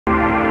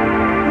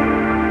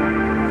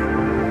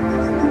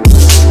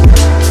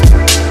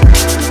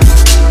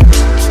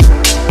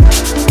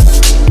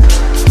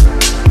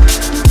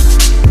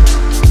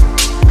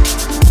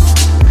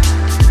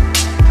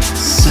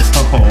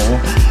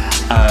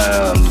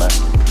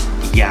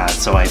yeah,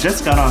 so I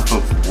just got off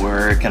of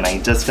work and I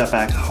just got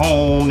back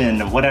home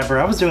and whatever.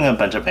 I was doing a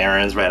bunch of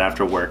errands right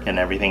after work and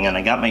everything, and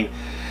I got my,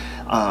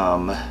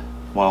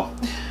 well,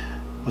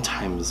 what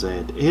time is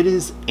it? It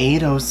is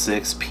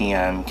 8:06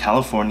 p.m.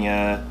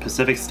 California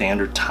Pacific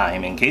Standard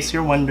Time, in case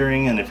you're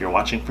wondering, and if you're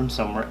watching from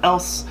somewhere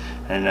else,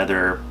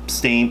 another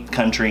state,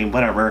 country,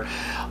 whatever.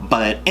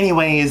 But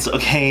anyways,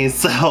 okay,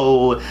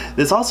 so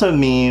this also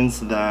means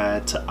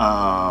that,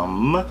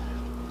 I'm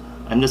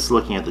just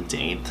looking at the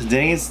date.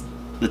 Today's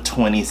the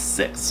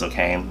 26th,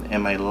 okay?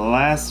 In my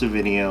last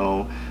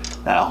video,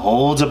 that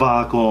whole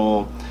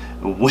debacle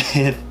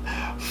with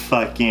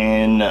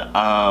fucking,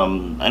 I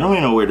don't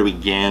even know where to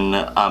begin.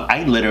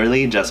 I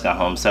literally just got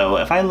home, so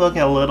if I look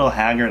a little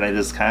haggard, I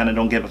just kind of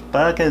don't give a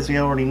fuck, as you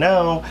already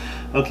know,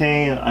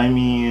 okay? I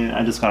mean,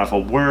 I just got off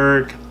of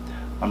work.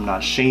 I'm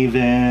not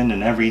shaven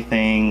and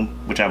everything,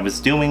 which I was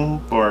doing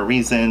for a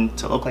reason,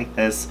 to look like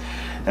this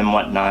and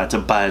whatnot,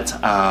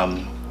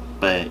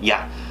 but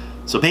yeah.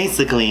 So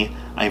basically,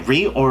 I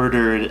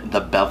reordered the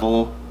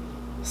Bevel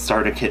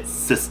starter kit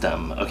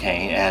system,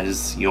 okay?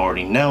 As you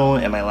already know,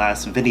 in my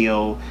last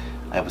video,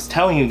 I was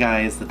telling you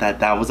guys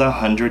that was a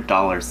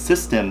 $100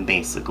 system,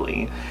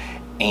 basically.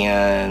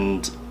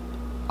 And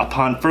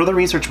upon further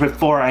research,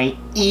 before I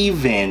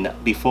even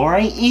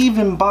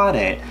bought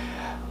it,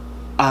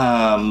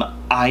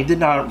 I did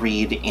not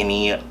read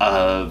any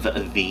of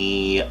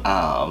the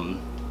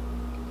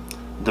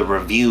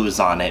reviews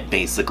on it,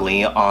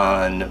 basically,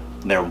 on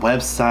their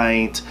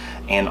website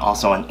and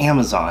also on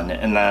Amazon.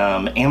 And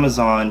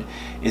Amazon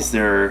is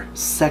their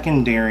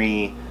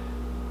secondary,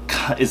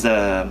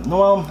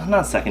 well,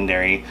 not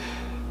secondary,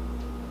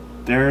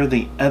 they're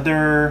the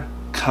other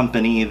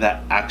company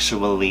that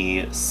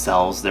actually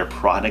sells their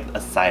product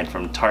aside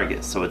from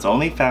Target. So it's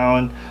only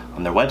found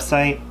on their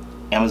website,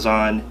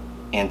 Amazon,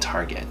 and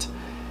Target.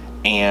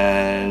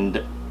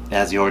 And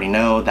as you already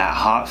know, that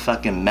hot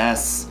fucking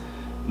mess,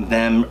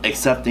 them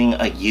accepting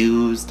a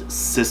used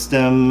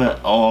system,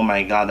 oh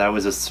my god, that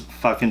was just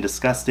fucking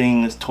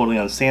disgusting. It's totally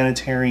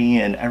unsanitary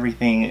and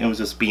everything. It was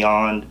just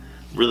beyond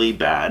really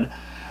bad.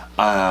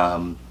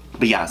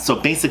 But yeah, so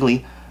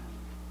basically,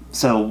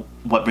 so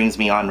what brings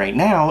me on right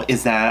now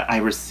is that I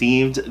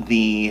received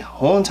the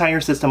whole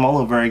entire system all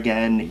over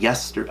again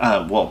yesterday,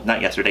 well,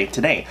 not yesterday,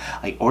 today.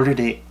 I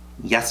ordered it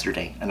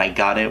yesterday and I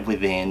got it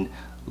within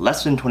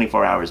less than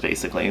 24 hours,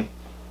 basically.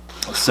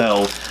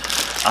 So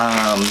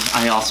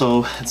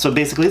so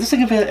basically, just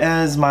think of it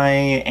as my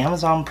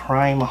Amazon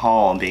Prime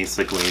haul,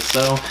 basically.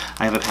 So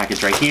I have a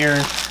package right here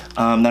that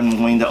I'm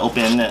going to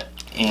open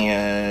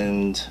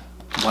and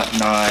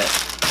whatnot.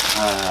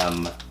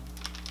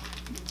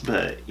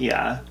 But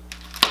yeah.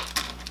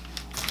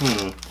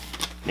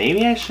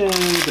 Maybe I should,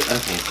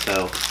 okay,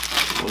 so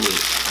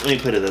let me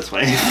put it this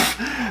way.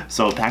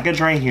 So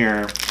package right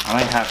here, I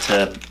might have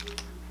to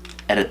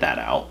edit that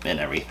out and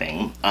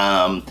everything.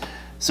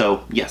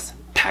 So yes,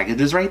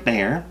 package is right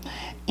there.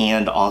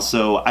 And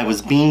also, I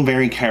was being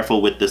very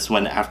careful with this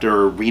one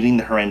after reading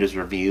the horrendous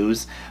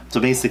reviews. So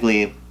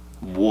basically,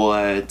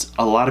 what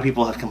a lot of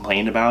people have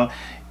complained about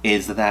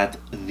is that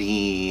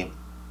the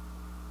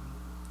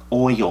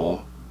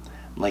oil,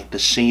 like the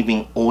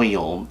shaving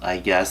oil, I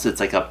guess, it's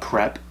like a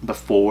prep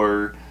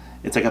before,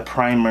 it's like a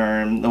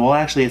primer. Well,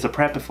 actually, it's a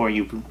prep before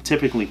you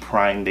typically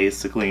prime,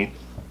 basically.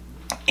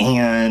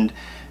 And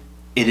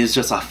it is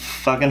just a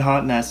fucking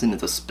hot mess, and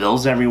it just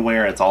spills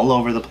everywhere. It's all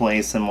over the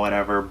place and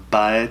whatever.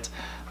 But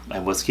I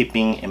was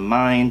keeping in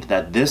mind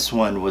that this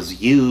one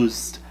was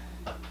used,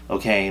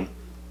 okay,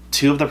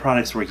 2 of the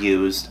products were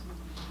used.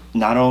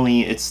 Not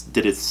only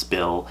did it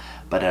spill,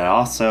 but it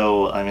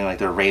also, I mean, like,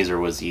 the razor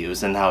was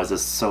used, and that was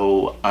just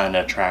so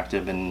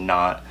unattractive and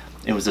not,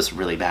 it was just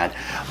really bad.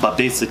 But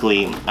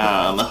basically,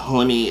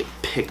 let me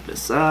pick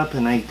this up,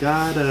 and I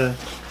gotta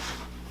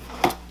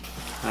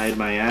hide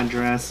my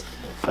address,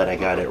 but I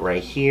got it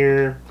right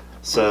here.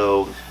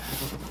 So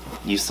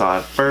you saw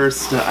it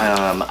first.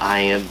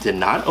 I did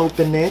not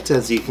open it,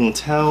 as you can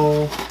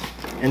tell,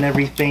 and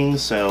everything.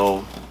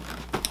 So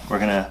we're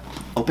gonna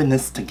open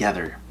this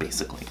together,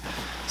 basically.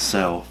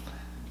 So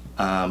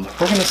we're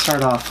gonna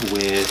start off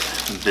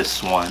with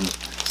this one.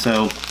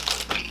 So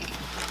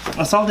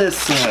I saw this,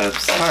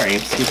 sorry,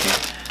 excuse me.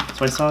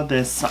 So I saw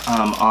this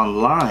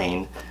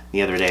online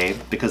the other day,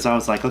 because I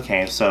was like,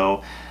 okay,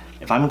 so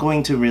if I'm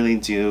going to really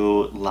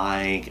do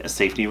like a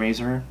safety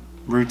razor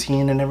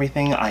routine and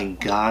everything, I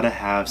gotta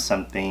have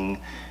something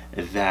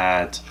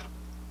that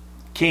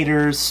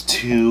caters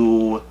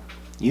to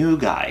you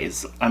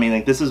guys. I mean,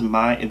 like, this is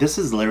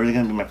literally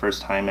gonna be my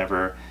first time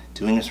ever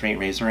doing a straight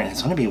razor, and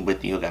it's gonna be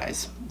with you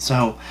guys.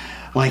 So,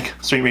 like,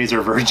 straight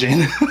razor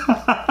virgin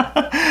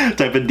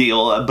type of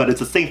deal, but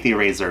it's a safety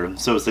razor.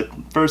 So it's the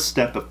first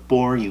step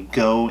before you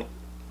go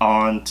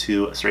on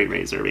to a straight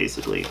razor,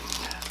 basically.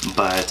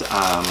 But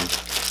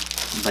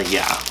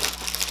yeah.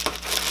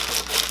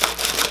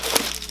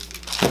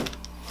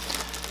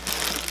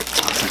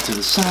 Toss it to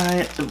the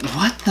side.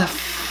 What the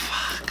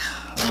fuck?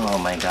 Oh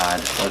my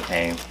god.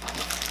 Okay.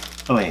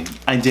 Oh wait,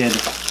 I did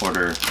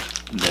order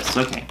this.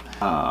 Okay.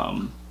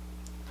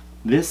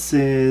 This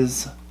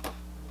is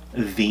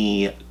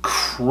the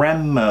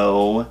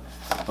Cremo.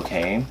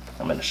 Okay,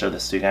 I'm gonna show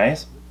this to you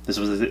guys.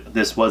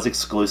 This was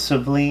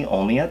exclusively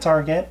only at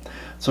Target.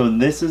 So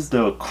this is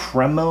the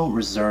Cremo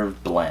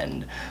Reserve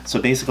Blend. So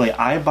basically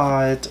I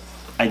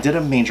did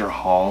a major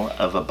haul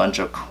of a bunch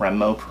of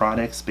Cremo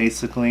products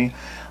basically.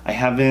 I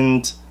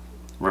haven't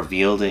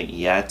revealed it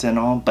yet and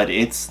all, but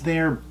it's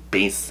their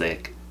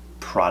basic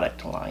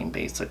product line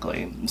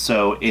basically.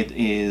 So it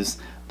is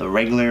the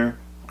regular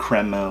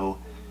Cremo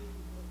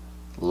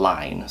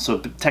line. So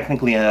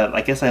technically,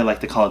 I guess I like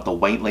to call it the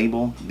white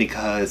label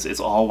because it's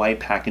all white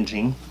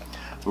packaging,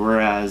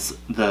 whereas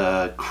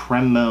the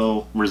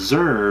Cremo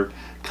Reserve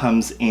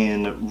comes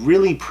in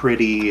really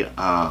pretty.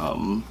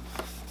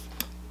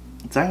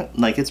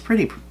 It's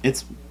pretty.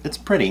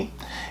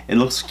 It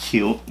looks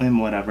cute and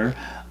whatever.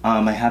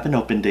 I haven't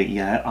opened it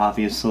yet,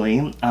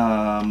 obviously.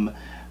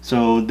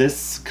 So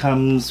this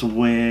comes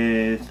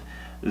with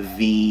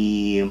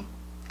a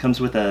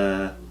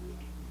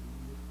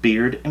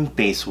beard and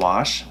face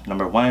wash.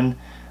 Number one,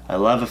 I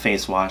love a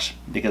face wash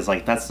because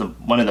like that's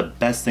one of the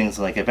best things.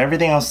 Like if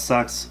everything else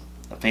sucks,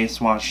 a face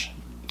wash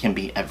can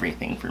be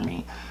everything for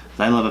me.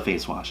 So I love a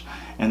face wash.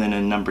 And then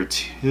in number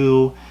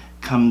two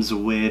comes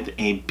with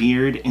a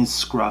beard and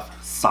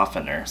scruff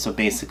softener. So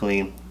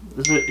basically,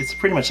 it's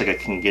pretty much like a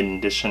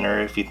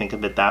conditioner if you think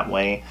of it that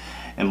way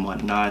and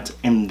whatnot.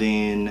 And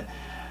then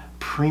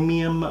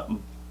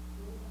premium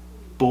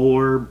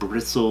boar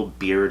bristle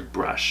beard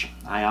brush.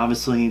 I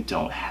obviously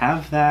don't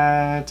have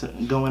that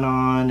going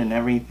on and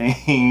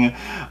everything,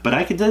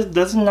 but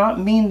does not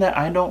mean that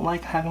I don't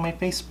like having my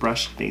face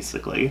brushed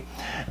basically.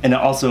 And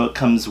it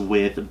comes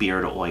with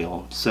beard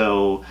oil.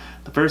 So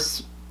the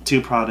first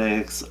two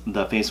products,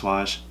 the face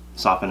wash,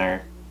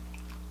 softener,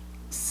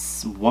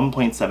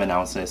 1.7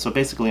 ounces, so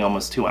basically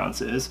almost 2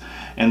 ounces.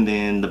 And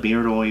then the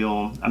beard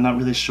oil, I'm not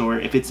really sure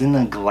if it's in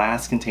a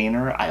glass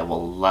container. I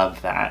will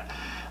love that.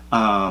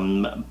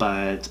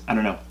 But I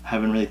don't know,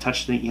 haven't really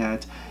touched it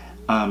yet.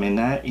 And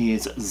that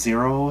is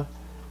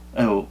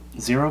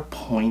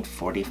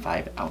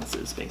 0.45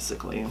 ounces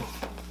basically.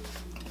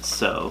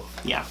 So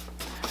yeah,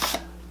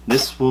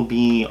 this will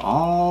be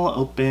all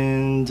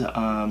opened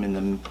in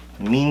the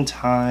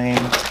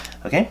meantime.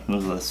 Okay,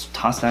 let's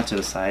toss that to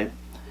the side.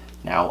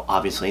 Now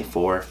obviously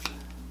for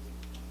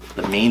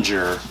the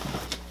major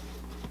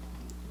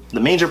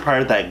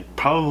part that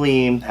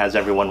probably has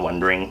everyone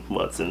wondering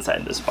what's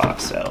inside this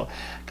box. So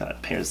got a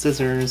pair of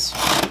scissors.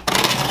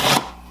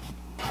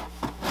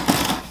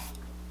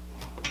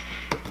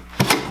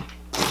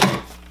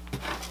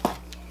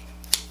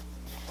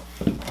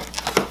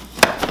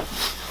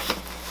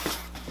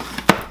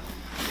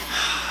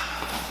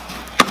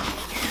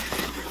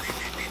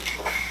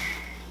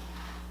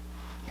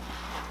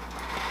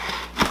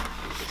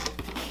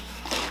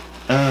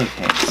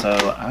 Okay, so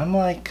I'm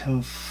like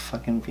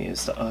fucking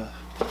confused.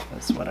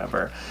 That's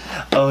whatever.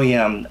 Oh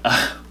yeah,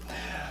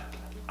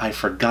 I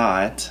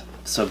forgot.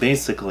 So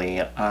basically,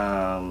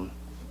 I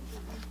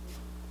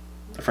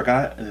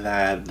forgot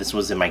that this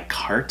was in my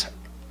cart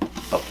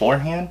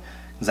beforehand.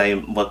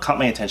 Because what caught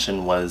my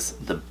attention was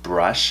the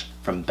brush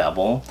from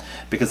Bevel,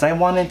 because I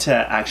wanted to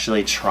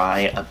actually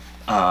try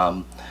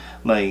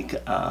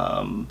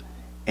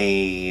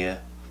a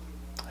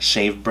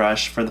shave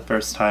brush for the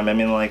first time. I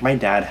mean, like my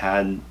dad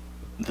had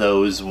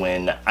those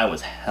when I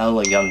was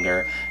hella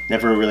younger.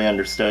 Never really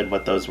understood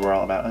what those were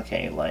all about.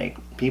 Okay, like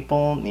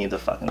people need to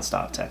fucking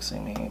stop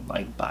texting me,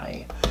 like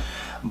bye.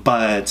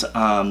 But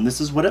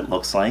this is what it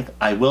looks like.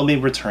 I will be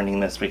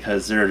returning this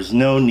because there's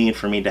no need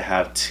for me to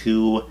have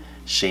two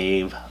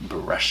shave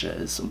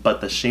brushes. But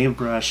the shave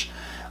brush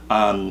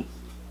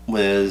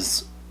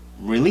was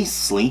really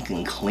sleek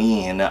and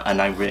clean,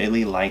 and I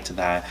really liked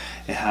that.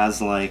 It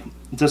has like,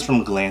 just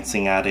from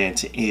glancing at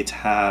it, it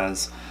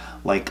has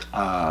like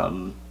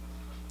a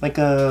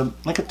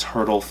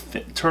turtle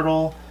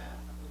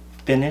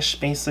finish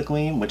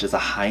basically, which is a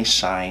high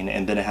shine,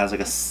 and then it has like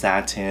a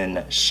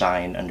satin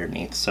shine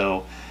underneath.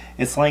 So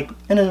it's like,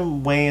 in a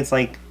way, it's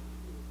like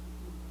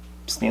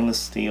stainless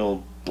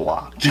steel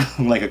blocked,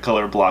 like a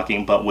color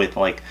blocking, but with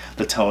like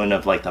the tone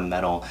of like the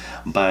metal.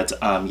 But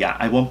yeah,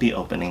 I won't be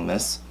opening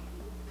this.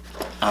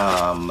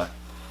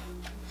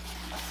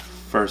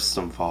 First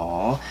of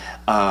all,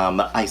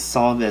 I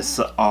saw this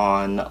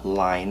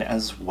online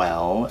as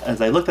well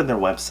as I looked at their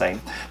website.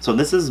 So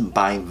this is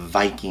by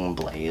Viking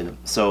Blade.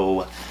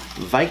 So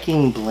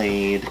Viking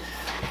Blade,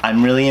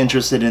 I'm really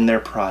interested in their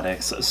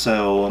products.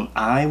 So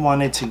I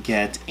wanted to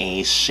get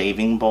a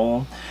shaving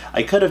bowl.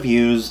 I could have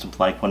used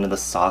like one of the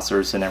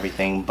saucers and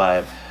everything,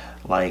 but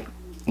like,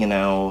 you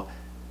know,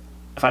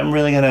 if I'm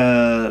really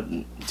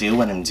gonna do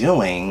what I'm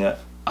doing,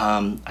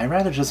 I'd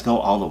rather just go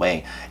all the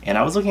way. And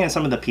I was looking at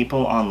some of the people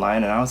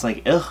online and I was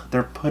like, ugh,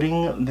 they're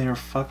putting their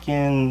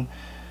fucking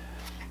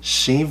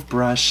shave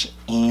brush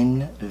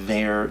in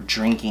their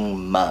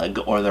drinking mug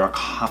or their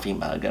coffee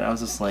mug. And I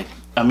was just like,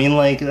 I mean,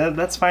 like,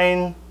 that's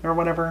fine or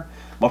whatever.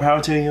 More power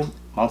to you.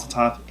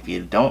 Multi-top. If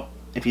you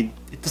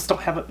just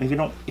don't have it, if you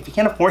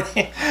can't afford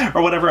it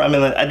or whatever, I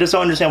mean, I just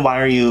don't understand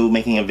why are you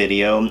making a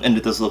video and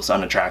it just looks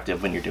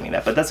unattractive when you're doing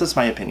that. But that's just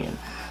my opinion.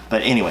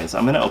 But anyways,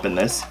 I'm gonna open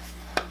this.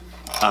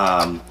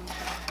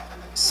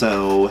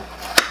 So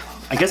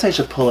I guess I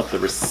should pull up the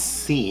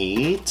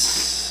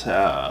receipt.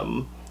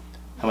 How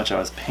much I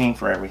was paying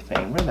for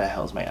everything. Where the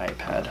hell's my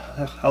iPad?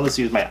 I'll just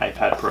use my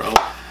iPad Pro.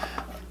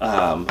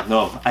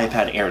 No,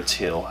 iPad Air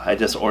 2. I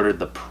just ordered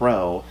the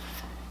Pro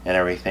and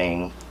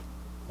everything.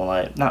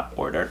 Well, not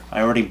ordered.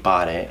 I already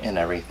bought it and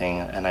everything,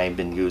 and I've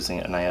been using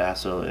it, and I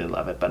absolutely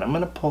love it. But I'm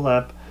gonna pull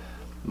up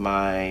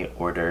my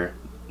order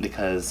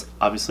because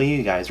obviously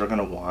you guys are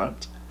gonna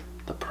want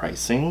the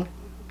pricing,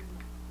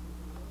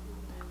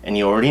 and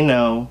you already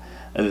know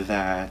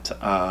that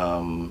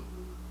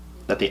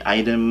that the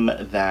item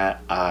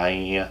that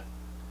I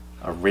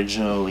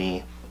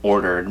originally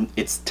ordered,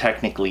 it's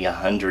technically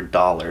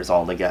 $100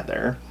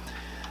 altogether.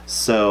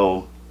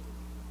 So,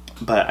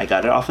 but I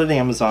got it off of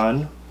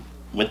Amazon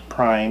with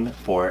Prime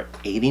for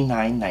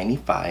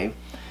 $89.95.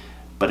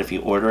 But if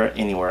you order it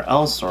anywhere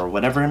else or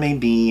whatever it may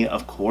be,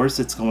 of course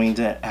it's going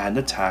to add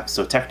the tax.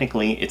 So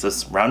technically it's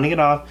just rounding it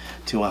off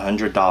to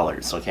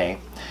 $100, okay?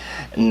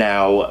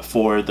 Now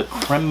for the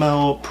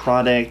Cremo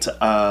product,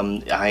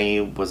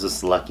 I was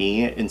just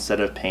lucky.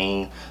 Instead of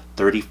paying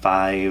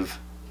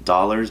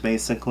 $35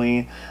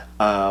 basically,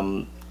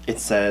 it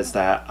says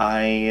that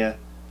I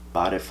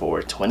bought it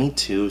for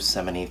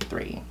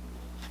 $22.73.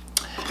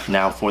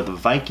 Now for the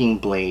Viking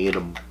blade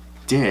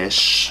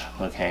dish,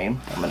 okay,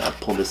 I'm gonna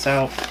pull this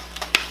out.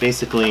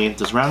 Basically,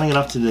 just rounding it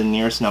up to the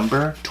nearest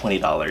number,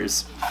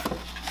 $20.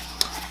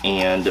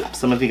 And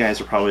some of you guys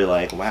are probably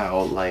like,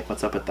 wow, like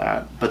what's up with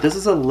that? But this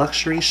is a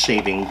luxury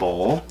shaving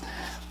bowl.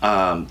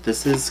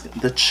 This is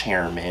the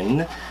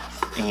Chairman,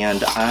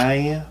 and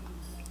I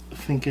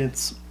think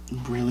it's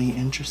really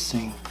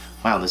interesting.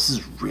 Wow, this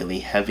is really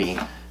heavy.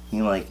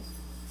 You know, like,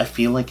 I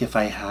feel like if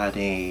I had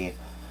a,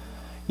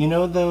 you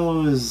know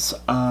those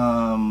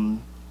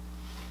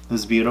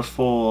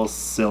beautiful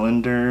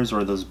cylinders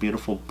or those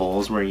beautiful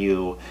bowls where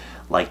you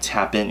like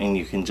tap in and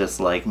you can just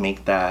like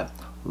make that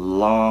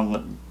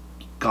long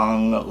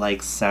gong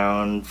like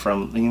sound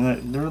from, you know,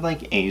 they're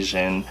like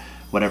Asian,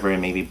 whatever it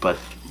may be, but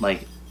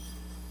like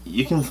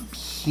you can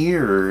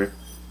hear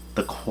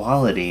the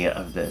quality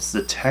of this,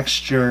 the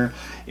texture.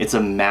 It's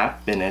a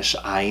matte finish.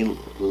 I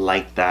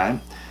like that.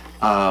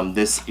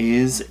 This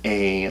is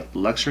a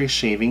luxury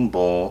shaving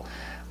bowl,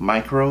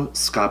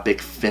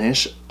 microscopic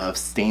finish of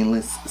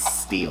stainless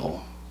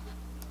steel.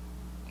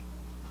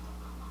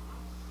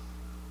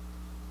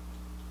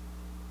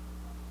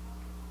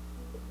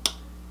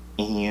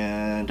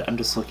 And I'm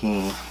just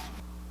looking.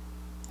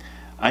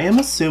 I am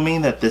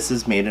assuming that this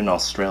is made in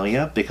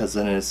Australia because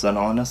it is an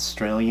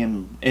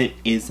Australian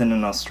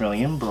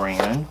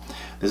brand.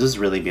 This is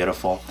really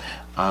beautiful.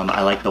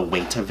 I like the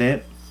weight of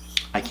it.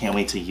 I can't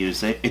wait to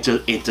use it.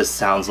 It just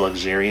sounds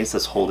luxurious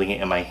as holding it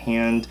in my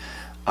hand.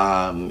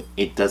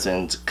 It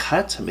doesn't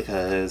cut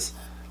because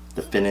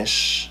the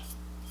finish,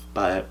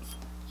 but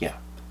yeah.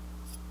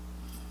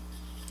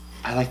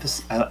 I like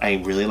this.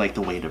 I really like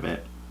the weight of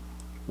it.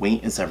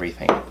 Weight is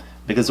everything.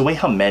 Because the way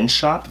how men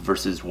shop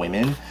versus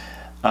women,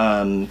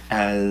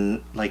 as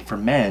like for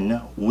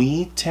men,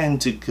 we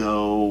tend to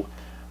go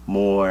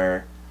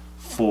more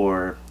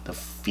for the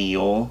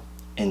feel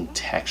and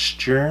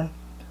texture,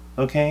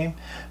 okay?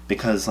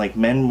 Because like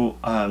men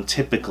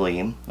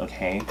typically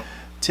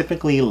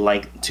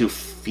like to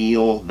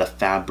feel the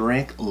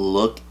fabric,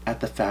 look at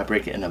the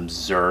fabric and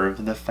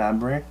observe the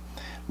fabric.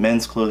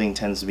 Men's clothing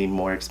tends to be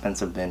more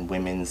expensive than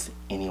women's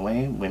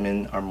anyway.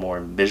 Women are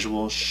more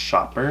visual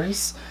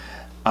shoppers.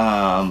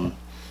 And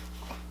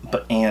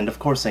of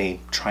course they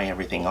try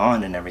everything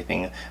on and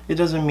everything. It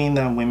doesn't mean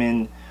that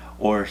women,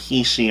 or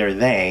he, she, or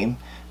they,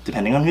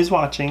 depending on who's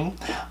watching,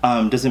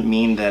 doesn't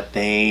mean that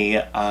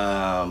they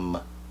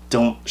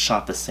don't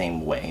shop the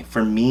same way.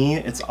 For me,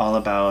 it's all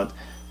about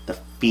the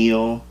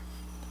feel,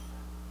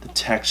 the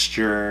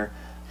texture,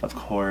 of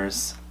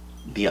course,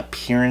 the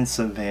appearance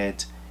of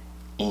it,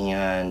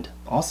 and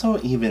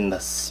also even the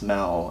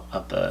smell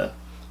of the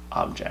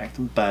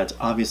object. But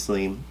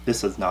obviously this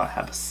does not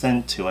have a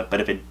scent to it,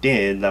 but if it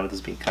did, that would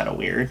just be kind of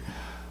weird.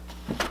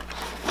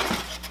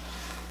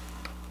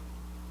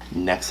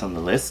 Next on the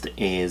list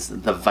is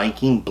the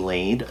Viking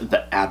blade,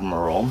 the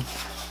Admiral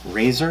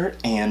razor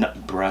and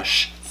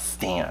brush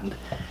stand.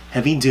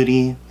 Heavy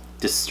duty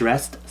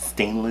distressed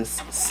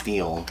stainless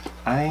steel.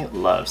 I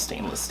love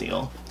stainless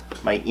steel.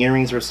 My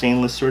earrings are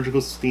stainless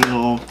surgical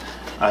steel.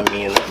 I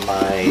mean,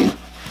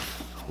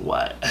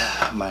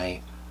 my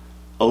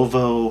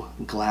OVO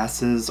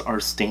glasses are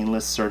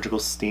stainless surgical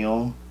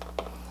steel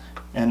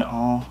and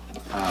all.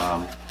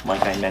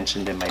 Like I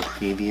mentioned in my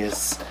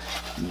previous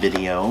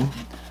video.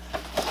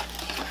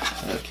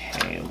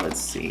 Okay, let's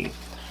see.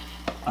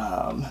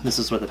 This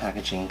is what the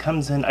packaging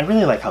comes in. I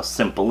really like how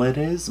simple it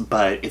is,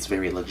 but it's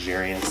very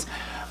luxurious.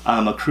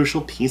 A crucial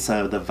piece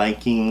of the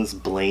Vikings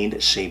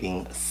blade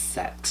shaving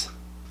set.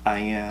 I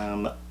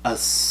am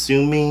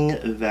assuming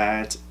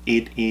that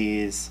it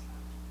is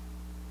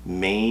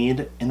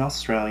made in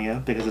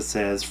Australia because it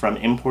says from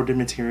imported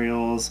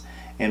materials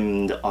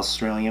and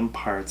Australian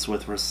parts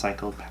with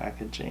recycled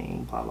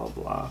packaging, blah blah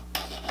blah.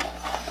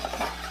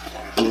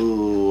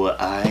 Ooh,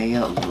 I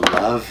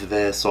love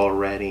this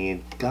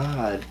already.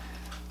 God.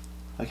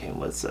 Okay,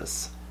 what's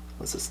this?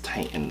 Let's just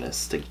tighten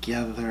this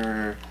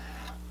together.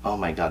 Oh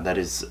my god, that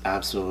is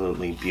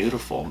absolutely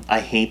beautiful.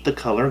 I hate the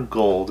color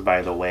gold,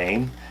 by the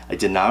way. I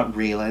did not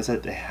realize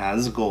that it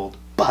has gold,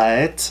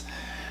 but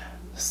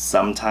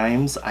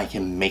sometimes I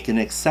can make an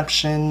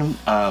exception.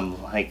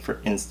 Like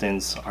for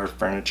instance, our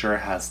furniture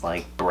has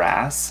like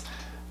brass.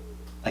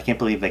 I can't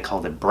believe they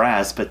called it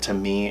brass, but to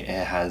me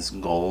it has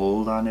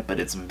gold on it, but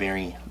it's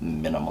very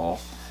minimal.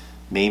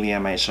 Maybe I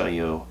might show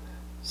you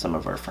some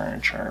of our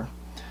furniture.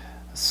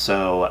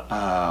 So,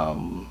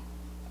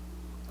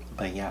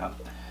 but yeah,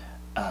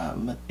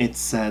 it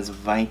says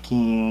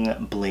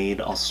Viking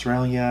Blade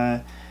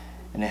Australia,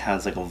 and it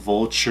has like a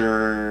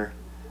vulture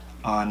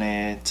on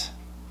it.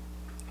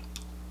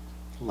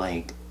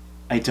 Like,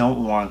 I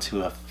don't want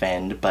to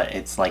offend, but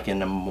it's like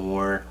in a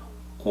more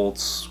old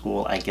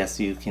school, I guess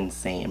you can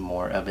say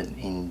more of an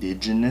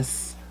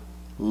indigenous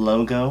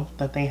logo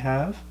that they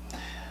have.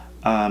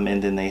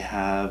 And then they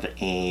have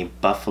a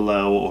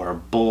buffalo or a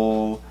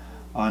bull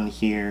on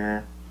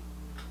here.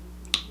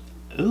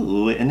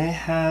 Ooh, and it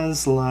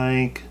has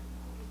like,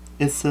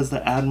 it says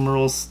the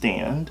Admiral's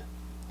Stand.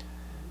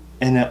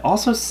 And it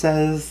also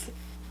says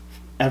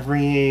I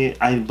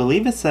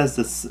believe it says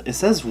this, it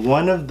says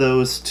one of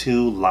those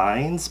two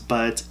lines,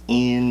 but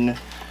in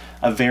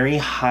a very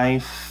high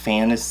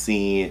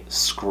fantasy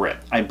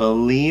script. I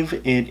believe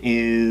it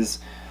is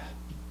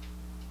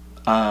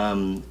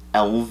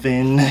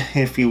Elven,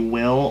 if you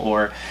will,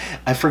 or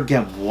I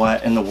forget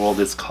what in the world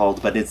it's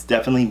called, but it's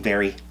definitely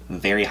very,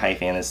 very high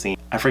fantasy.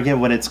 I forget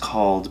what it's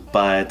called,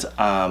 but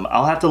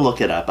I'll have to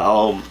look it up.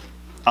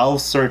 I'll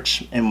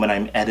search, and when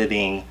I'm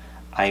editing,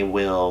 I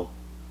will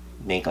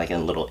make like a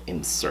little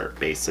insert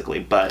basically.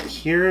 But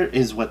here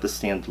is what the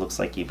stand looks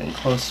like even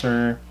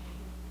closer.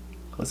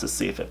 Let's just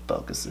see if it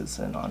focuses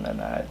in on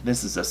that.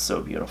 This is just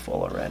so beautiful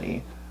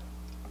already.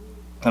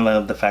 I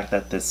love the fact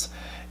that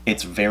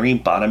it's very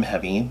bottom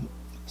heavy.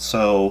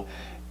 So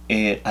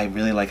I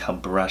really like how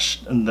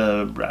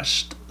the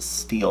brushed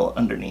steel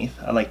underneath.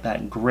 I like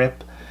that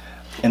grip.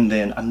 And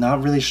then I'm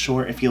not really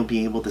sure if you'll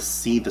be able to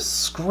see the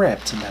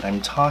script that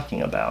I'm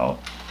talking about.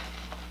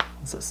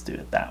 Let's just do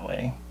it that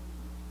way.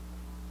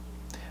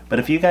 But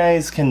if you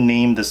guys can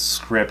name the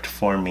script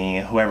for me,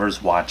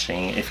 whoever's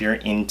watching, if you're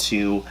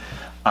into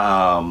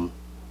I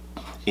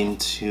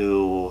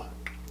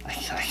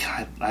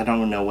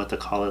don't know what to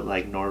call it,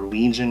 like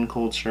Norwegian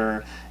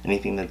culture,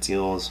 anything that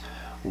deals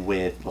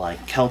with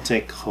like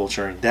Celtic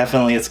culture.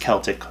 Definitely it's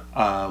Celtic,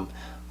 and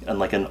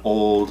like an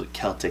old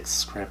Celtic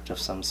script of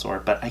some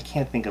sort, but I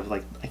can't think of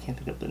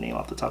the name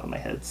off the top of my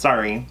head.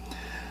 Sorry.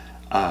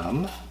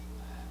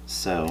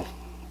 So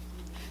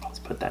let's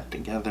put that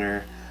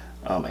together.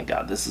 Oh my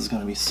god, this is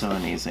gonna be so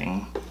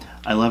amazing.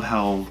 I love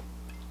how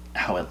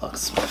it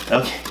looks.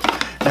 Okay.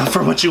 Now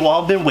for what you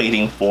all been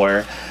waiting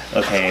for,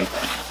 okay,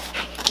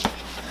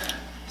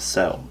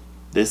 so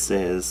this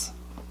is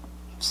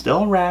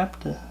still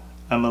wrapped.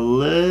 I'm a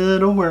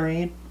little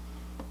worried.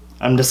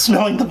 I'm just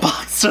smelling the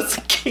box just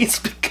in case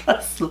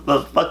because of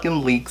the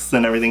fucking leaks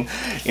and everything.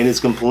 It is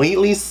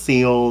completely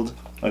sealed,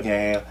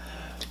 okay?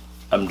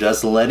 I'm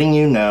just letting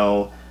you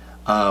know.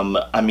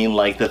 I mean,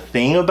 like, the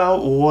thing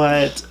about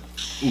what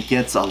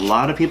gets a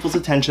lot of people's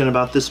attention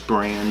about this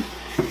brand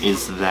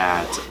is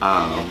that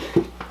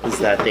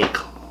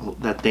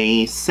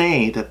they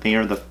say that they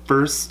are the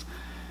first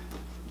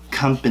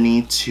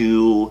company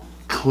to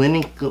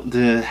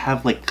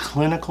have like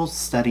clinical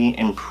study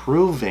and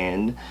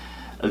proven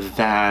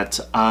that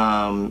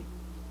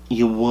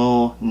you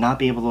will not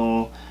be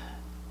able to,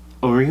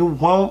 or you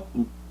won't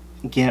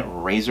get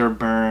razor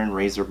burn,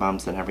 razor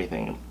bumps and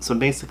everything. So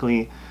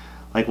basically,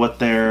 like what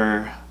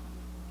their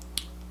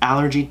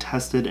allergy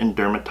tested and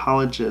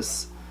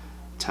dermatologists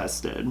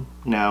tested.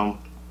 Now,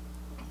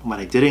 what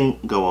I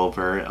didn't go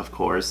over, of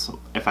course,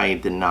 if I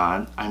did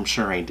not, I'm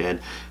sure I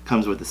did,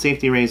 comes with a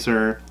safety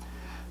razor,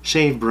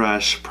 shave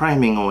brush,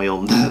 priming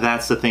oil.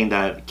 That's the thing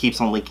that keeps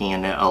on leaking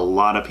in a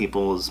lot of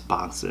people's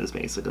boxes,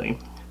 basically.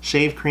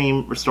 Shave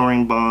cream,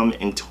 restoring balm,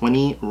 and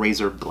 20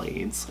 razor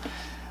blades.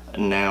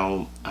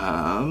 Now,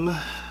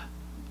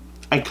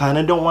 I kind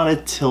of don't want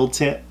to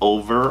tilt it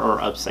over or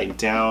upside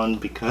down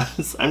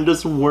because I'm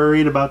just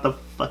worried about the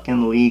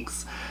fucking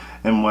leaks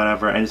and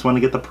whatever. I just want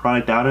to get the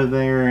product out of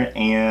there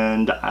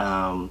and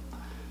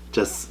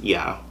just,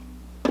 yeah.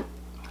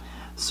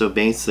 So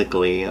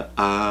basically,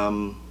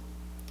 I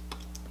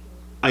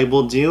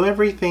will do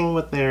everything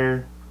what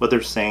they're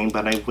saying,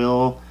 but I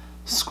will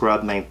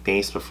scrub my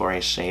face before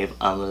I shave,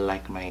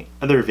 unlike my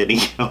other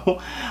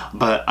video.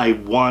 But I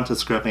want to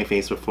scrub my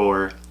face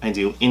before I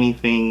do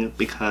anything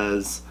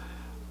because,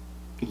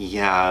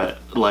 yeah,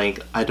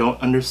 like, I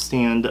don't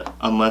understand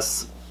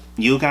unless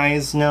you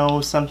guys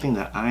know something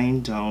that I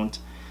don't,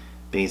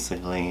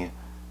 basically,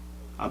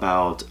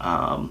 about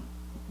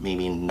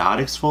maybe not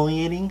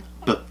exfoliating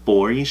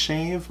before you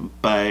shave,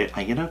 but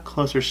I get a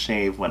closer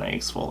shave when I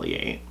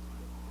exfoliate.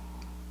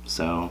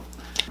 So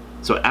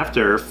So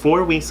after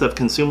 4 weeks of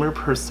consumer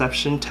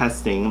perception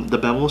testing, the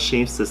Bevel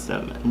shave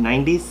system,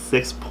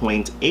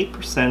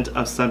 96.8%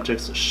 of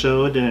subjects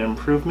showed an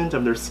improvement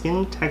of their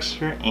skin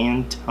texture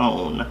and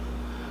tone.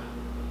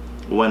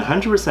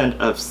 100%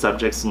 of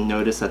subjects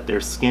noticed that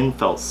their skin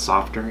felt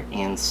softer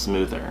and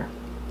smoother.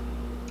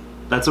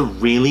 That's a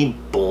really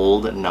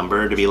bold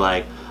number to be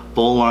like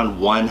full on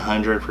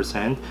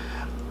 100%.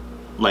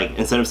 Like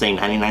instead of saying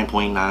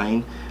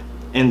 99.9,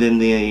 and then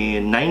the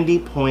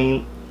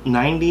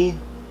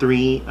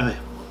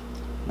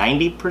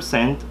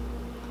 90%,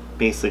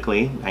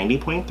 basically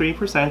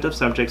 90.3% of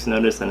subjects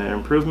noticed an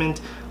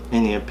improvement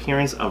in the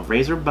appearance of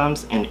razor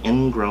bumps and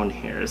ingrown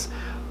hairs.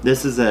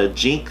 This is a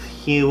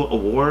GQ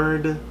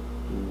award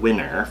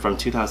winner from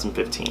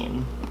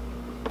 2015.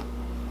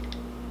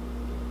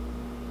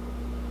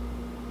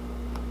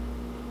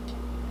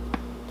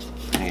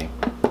 Okay,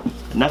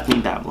 enough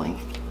me babbling.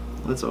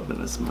 Let's open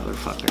this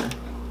motherfucker.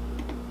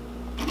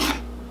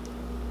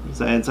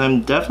 Besides,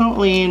 I'm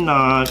definitely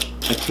not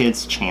a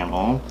kid's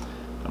channel.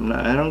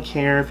 I don't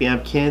care if you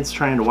have kids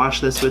trying to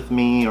watch this with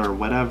me or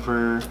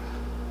whatever.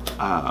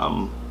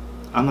 I'm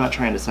not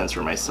trying to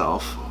censor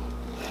myself,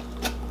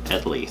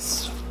 at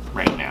least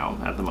right now,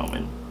 at the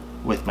moment,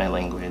 with my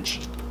language.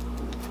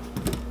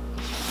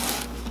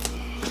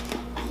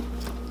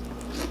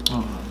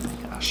 Oh my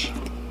gosh.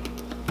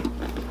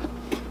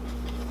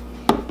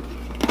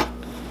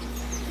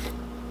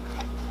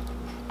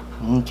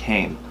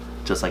 Okay,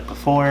 just like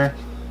before,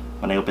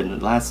 when I opened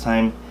it last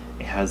time,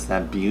 it has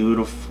that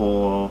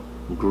beautiful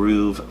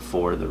groove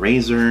for the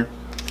razor.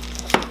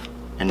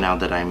 And now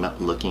that I'm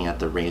looking at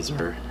the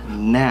razor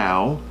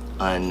now,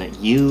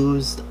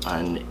 unused,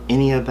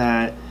 any of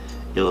that,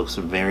 it looks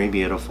very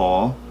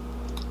beautiful,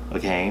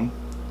 okay?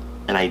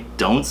 And I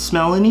don't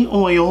smell any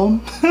oil,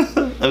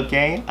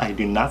 okay? I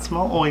do not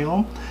smell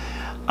oil.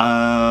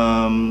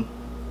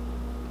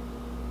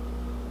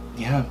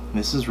 Yeah,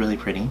 this is really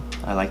pretty.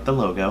 I like the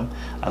logo.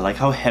 I like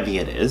how heavy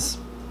it is.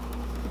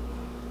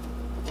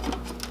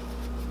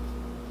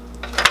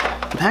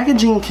 The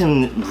packaging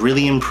can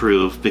really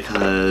improve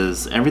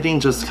because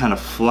everything just kind of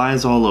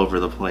flies all over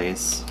the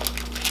place.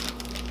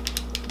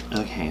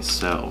 Okay,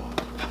 so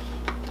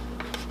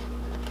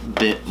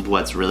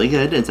what's really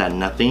good is that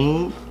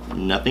nothing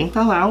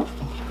fell out.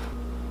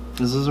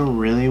 This is a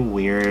really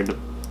weird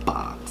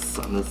box.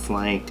 And it's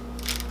like,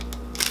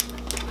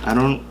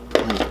 I'm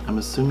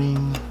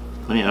assuming,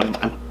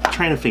 I'm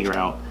trying to figure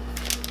out.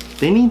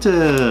 They just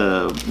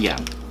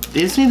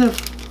need to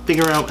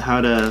figure out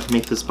how to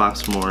make this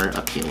box more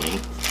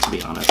appealing, to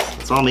be honest.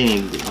 That's all they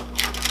need to do.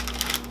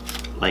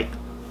 Like,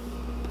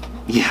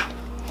 yeah.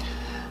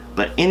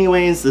 But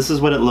anyways, this is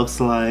what it looks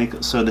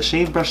like. So the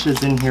shave brush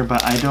is in here,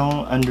 but I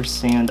don't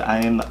understand.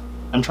 I'm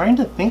trying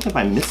to think if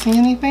I'm missing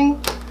anything,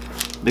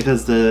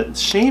 because the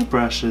shave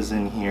brush is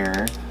in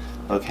here.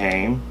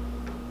 Okay.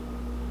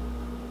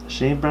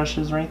 Shave brush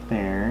is right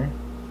there.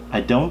 I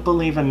don't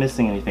believe I'm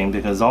missing anything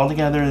because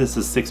altogether this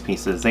is 6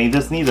 pieces. They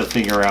just need to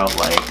figure out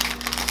like,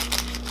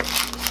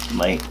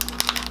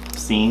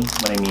 see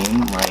what I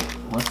mean? Like,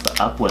 what's the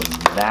up with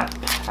that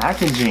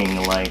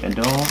packaging? Like, I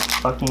don't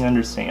fucking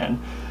understand.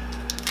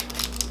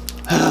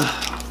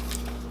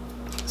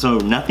 So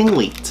nothing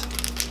leaked.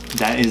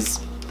 That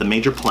is the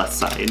major plus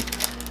side.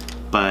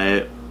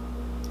 But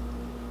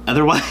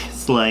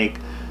otherwise, like,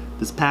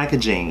 this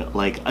packaging,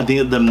 like,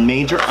 the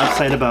major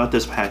upside about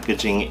this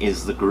packaging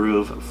is the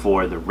groove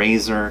for the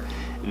razor.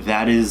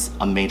 That is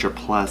a major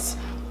plus,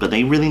 but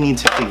they really need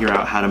to figure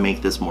out how to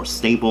make this more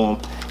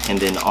stable, and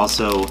then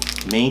also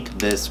make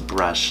this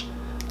brush,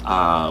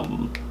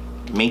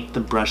 make the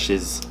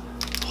brush's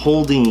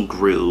holding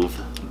groove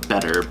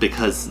better,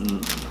 because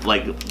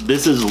like,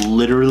 this is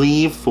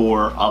literally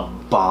for a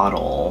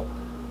bottle,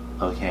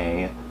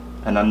 okay?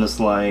 And I'm just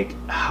like,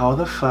 how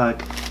the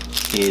fuck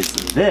is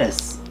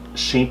this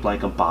shaped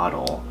like a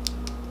bottle,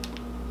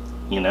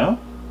 you know?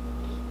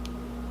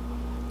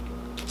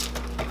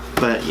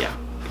 But yeah,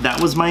 that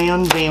was my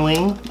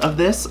unveiling of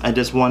this. I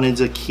just wanted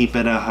to keep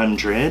it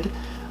 100,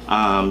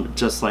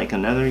 just like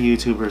another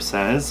YouTuber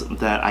says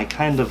that I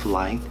kind of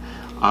like.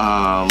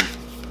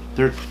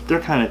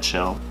 They're kind of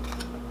chill.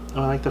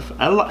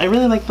 I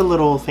really like the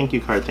little thank you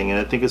card thing, and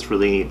I think it's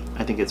really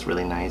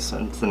nice,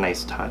 and it's a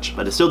nice touch,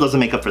 but it still doesn't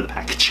make up for the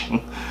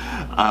packaging.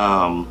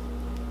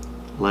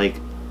 Like,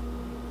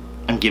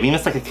 I'm giving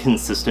this like a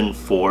consistent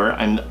 4.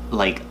 I'm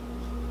like,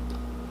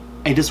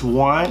 I just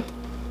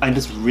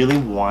really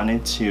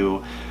wanted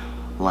to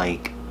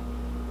like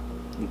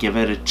give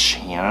it a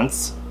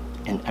chance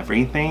and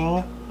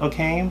everything,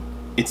 okay?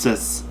 It's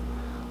just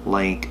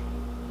like,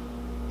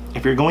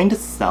 if you're going to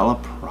sell a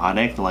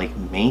product, like,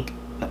 make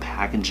the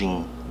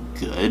packaging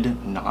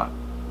good, not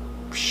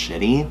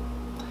shitty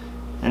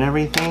and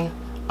everything.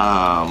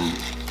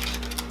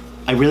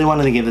 I really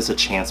wanted to give this a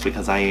chance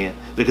because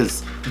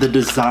the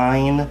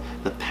design,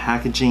 the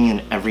packaging,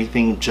 and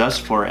everything,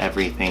 just for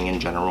everything in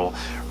general,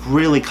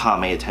 really caught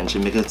my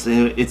attention, because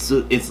it's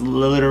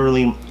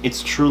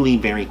truly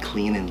very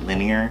clean and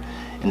linear,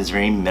 and it's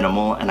very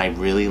minimal, and I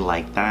really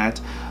like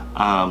that.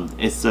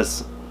 It's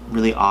just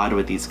really odd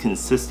with these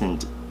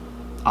consistent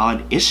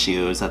odd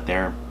issues that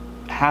they're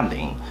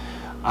having.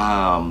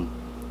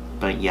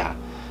 But yeah,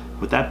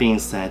 with that being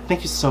said,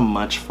 thank you so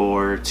much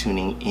for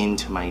tuning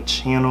into my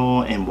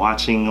channel and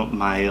watching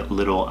my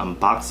little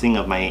unboxing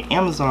of my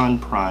Amazon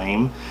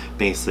Prime,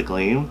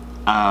 basically.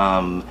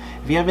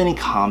 If you have any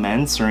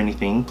comments or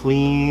anything,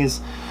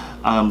 please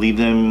leave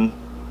them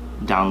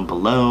down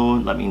below.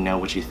 Let me know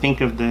what you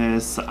think of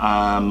this.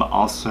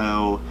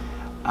 Also,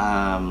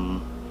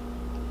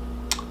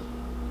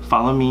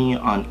 follow me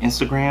on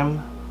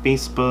Instagram,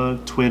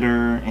 Facebook,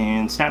 Twitter,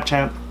 and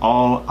Snapchat,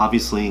 all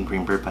obviously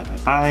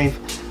Greenbird555.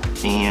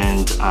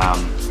 And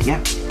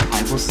yeah,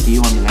 I will see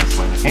you on the next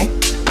one, okay?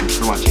 Thanks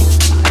for watching.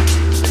 Bye.